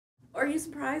you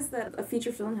surprised that a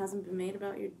feature film hasn't been made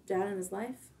about your dad and his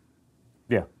life?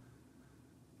 Yeah.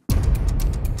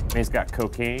 He's got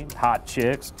cocaine, hot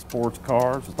chicks, sports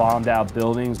cars, bombed out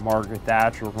buildings, Margaret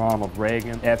Thatcher, Ronald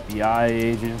Reagan, FBI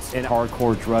agents, and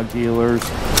hardcore drug dealers.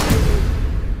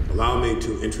 Allow me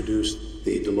to introduce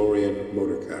the Delorean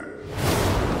motor car.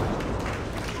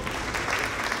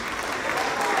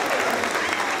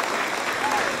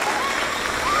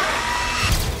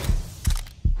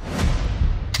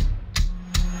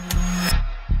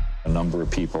 A number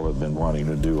of people have been wanting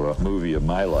to do a movie of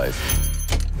my life.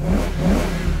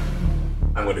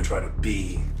 I'm going to try to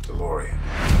be DeLorean.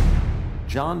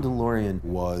 John DeLorean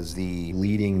was the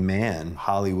leading man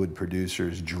Hollywood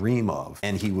producers dream of,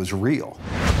 and he was real.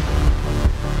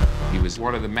 He was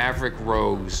one of the maverick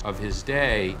rogues of his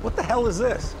day. What the hell is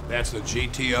this? That's the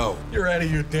GTO. You're out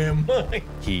of your damn mind.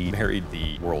 He married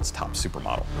the world's top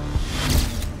supermodel.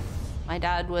 My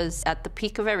dad was at the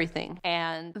peak of everything,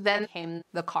 and then came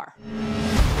the car.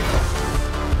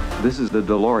 This is the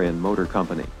DeLorean Motor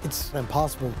Company. It's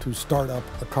impossible to start up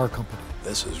a car company.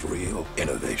 This is real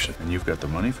innovation. And you've got the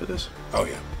money for this? Oh,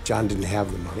 yeah. John didn't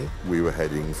have the money. We were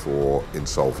heading for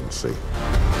insolvency.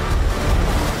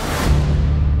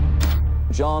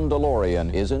 John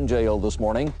DeLorean is in jail this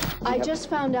morning. I just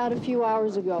found out a few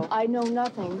hours ago. I know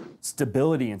nothing.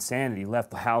 Stability and sanity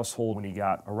left the household when he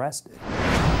got arrested.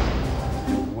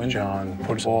 When John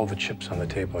puts all the chips on the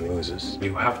table and loses,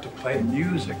 you have to play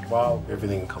music while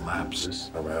everything collapses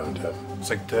around him.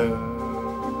 It's like da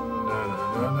na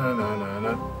na na na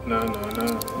na na na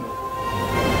na.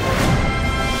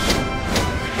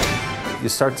 You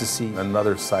start to see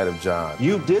another side of John.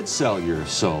 You did sell your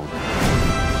soul.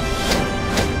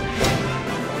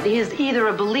 He is either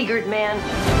a beleaguered man,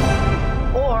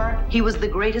 or he was the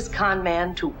greatest con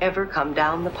man to ever come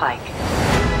down the pike.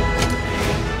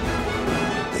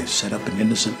 They've set up an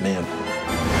innocent man.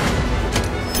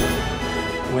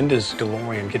 When does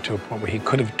DeLorean get to a point where he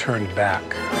could have turned back?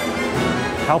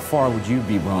 How far would you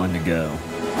be willing to go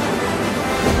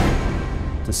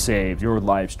to save your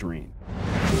life's dream?